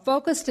 a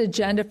focused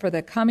agenda for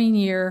the coming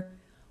year,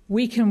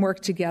 we can work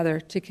together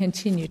to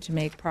continue to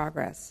make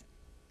progress.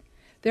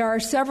 There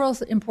are several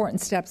important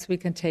steps we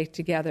can take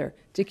together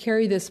to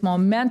carry this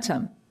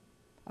momentum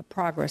of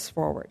progress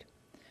forward.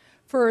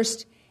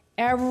 First,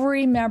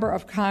 every member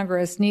of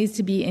Congress needs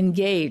to be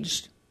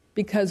engaged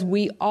because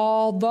we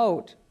all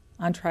vote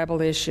on tribal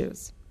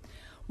issues.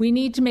 We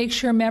need to make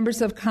sure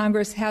members of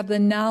Congress have the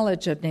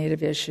knowledge of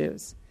Native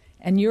issues,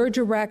 and your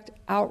direct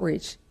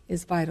outreach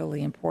is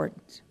vitally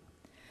important.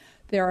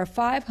 There are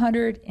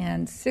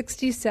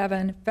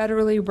 567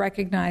 federally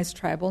recognized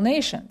tribal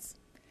nations.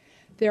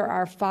 There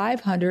are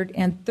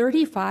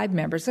 535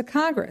 members of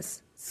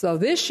Congress. So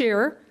this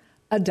year,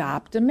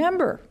 adopt a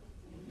member.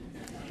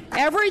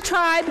 Every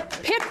tribe,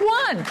 pick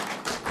one.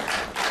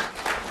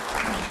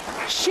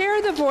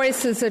 Share the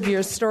voices of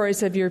your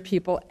stories of your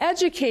people.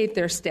 Educate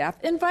their staff.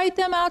 Invite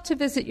them out to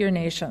visit your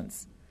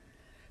nations.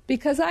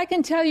 Because I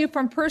can tell you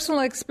from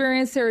personal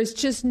experience, there is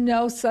just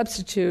no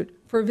substitute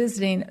for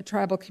visiting a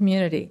tribal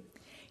community.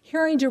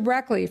 Hearing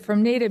directly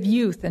from Native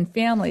youth and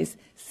families,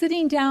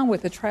 sitting down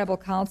with the tribal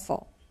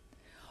council.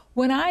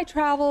 When I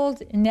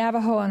traveled in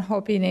Navajo and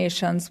Hopi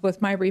nations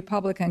with my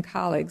Republican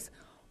colleagues,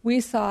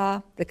 we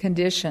saw the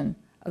condition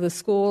of the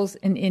schools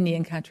in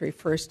Indian country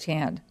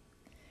firsthand.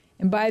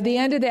 And by the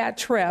end of that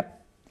trip,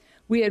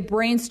 we had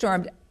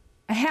brainstormed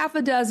a half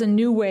a dozen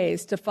new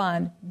ways to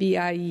fund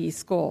BIE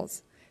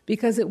schools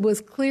because it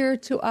was clear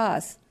to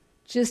us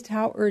just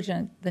how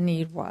urgent the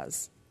need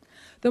was.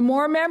 The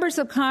more members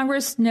of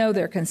Congress know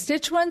their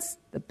constituents,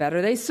 the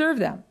better they serve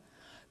them.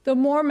 The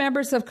more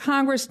members of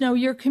Congress know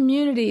your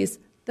communities,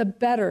 the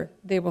better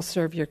they will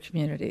serve your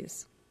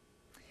communities.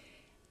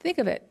 Think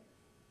of it.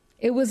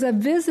 It was a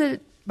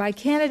visit by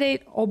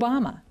candidate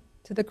Obama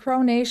to the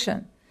Crow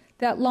Nation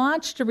that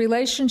launched a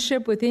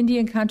relationship with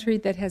Indian country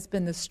that has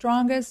been the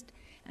strongest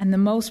and the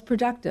most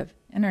productive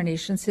in our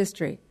nation's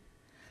history.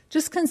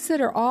 Just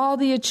consider all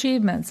the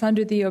achievements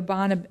under the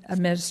Obama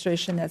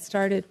administration that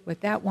started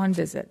with that one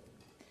visit.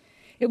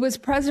 It was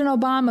President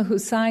Obama who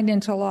signed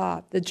into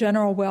law the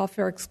General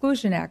Welfare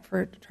Exclusion Act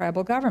for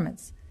tribal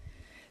governments,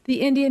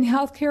 the Indian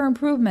Health Care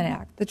Improvement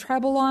Act, the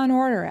Tribal Law and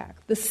Order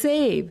Act, the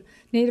SAVE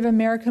Native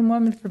American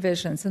Women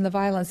provisions, and the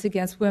Violence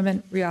Against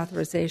Women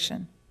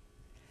reauthorization.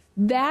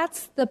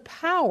 That's the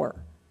power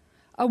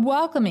of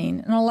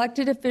welcoming an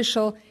elected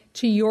official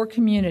to your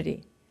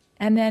community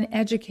and then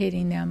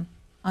educating them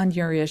on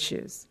your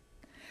issues.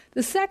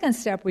 The second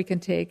step we can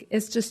take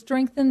is to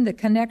strengthen the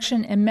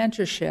connection and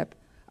mentorship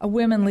of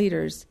women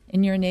leaders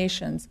in your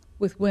nations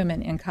with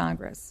women in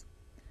Congress.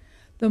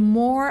 The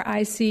more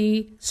I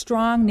see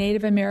strong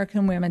Native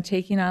American women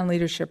taking on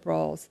leadership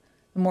roles,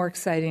 the more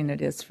exciting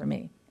it is for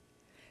me.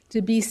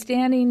 To be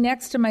standing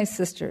next to my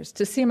sisters,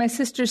 to see my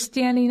sisters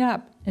standing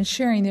up and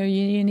sharing their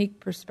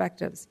unique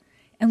perspectives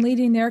and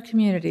leading their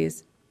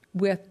communities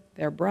with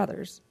their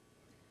brothers.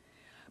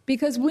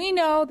 Because we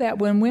know that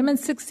when women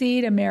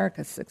succeed,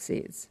 America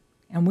succeeds.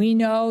 And we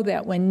know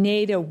that when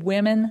Native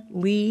women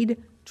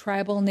lead,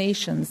 tribal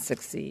nations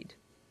succeed.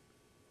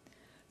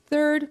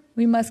 Third,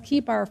 we must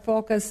keep our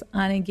focus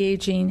on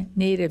engaging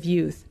Native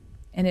youth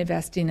and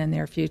investing in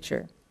their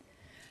future.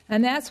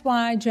 And that's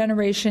why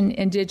Generation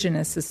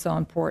Indigenous is so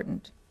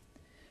important.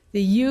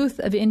 The youth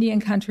of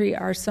Indian country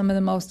are some of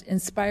the most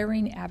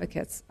inspiring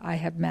advocates I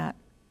have met.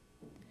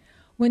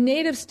 When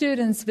Native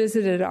students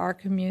visited our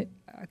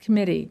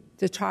committee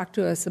to talk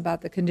to us about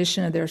the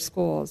condition of their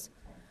schools,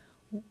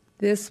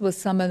 this was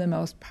some of the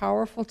most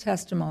powerful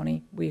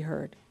testimony we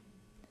heard.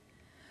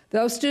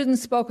 Those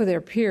students spoke of their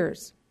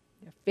peers,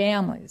 their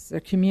families, their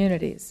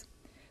communities.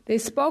 They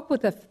spoke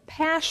with a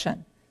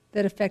passion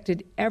that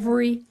affected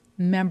every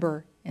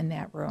member in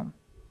that room.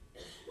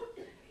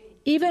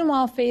 Even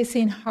while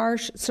facing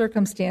harsh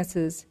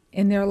circumstances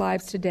in their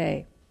lives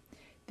today,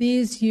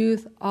 these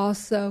youth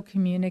also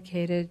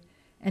communicated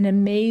an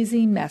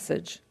amazing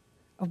message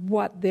of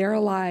what their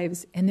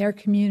lives and their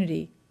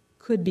community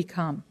could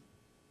become.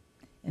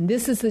 And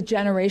this is the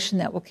generation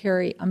that will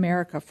carry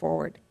America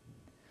forward.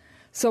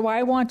 So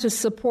I want to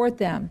support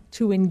them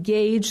to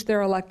engage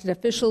their elected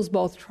officials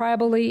both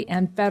tribally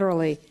and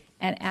federally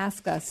and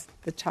ask us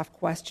the tough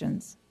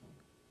questions.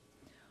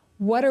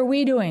 What are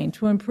we doing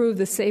to improve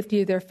the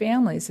safety of their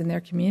families and their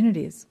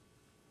communities?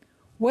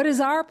 What is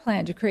our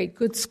plan to create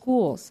good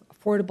schools,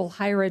 affordable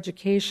higher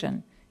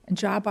education, and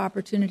job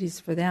opportunities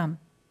for them?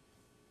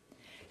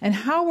 And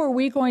how are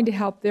we going to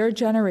help their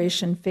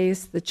generation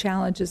face the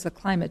challenges of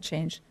climate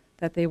change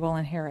that they will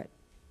inherit?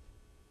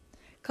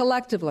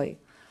 Collectively,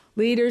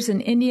 leaders in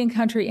Indian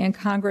country and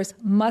Congress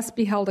must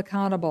be held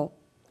accountable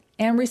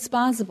and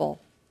responsible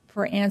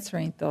for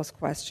answering those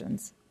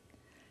questions.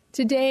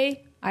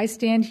 Today, I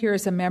stand here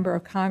as a member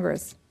of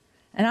Congress,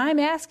 and I'm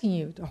asking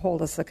you to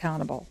hold us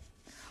accountable.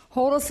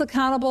 Hold us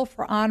accountable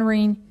for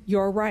honoring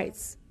your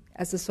rights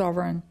as a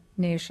sovereign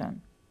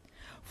nation,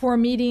 for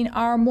meeting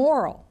our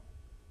moral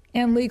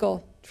and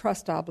legal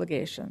trust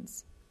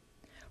obligations.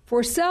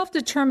 For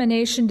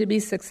self-determination to be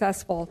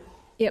successful,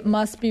 it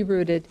must be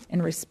rooted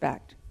in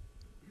respect.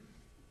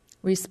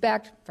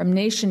 Respect from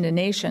nation to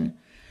nation,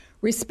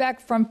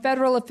 respect from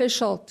federal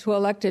official to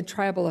elected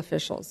tribal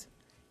officials,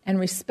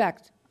 and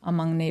respect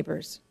among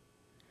neighbors.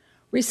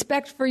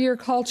 Respect for your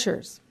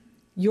cultures,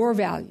 your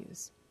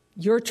values,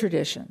 your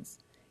traditions,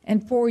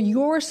 and for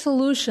your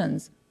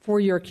solutions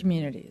for your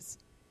communities.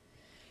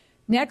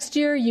 Next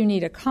year, you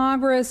need a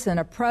Congress and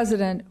a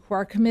president who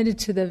are committed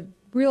to the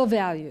real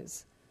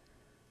values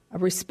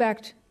of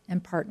respect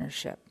and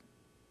partnership.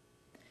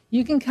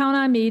 You can count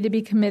on me to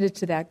be committed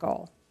to that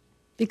goal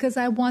because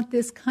I want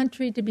this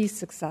country to be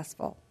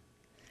successful.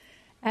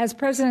 As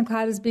President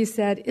Clattersby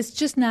said, it's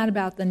just not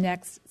about the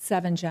next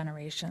 7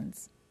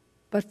 generations,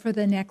 but for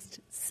the next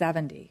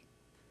 70.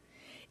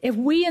 If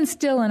we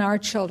instill in our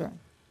children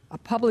a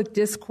public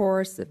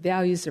discourse that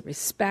values of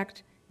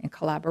respect and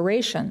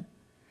collaboration,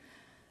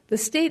 the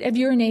state of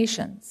your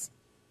nations,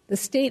 the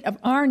state of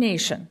our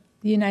nation,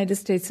 the United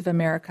States of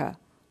America,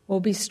 will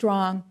be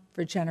strong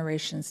for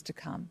generations to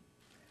come.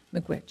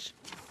 Miigwech.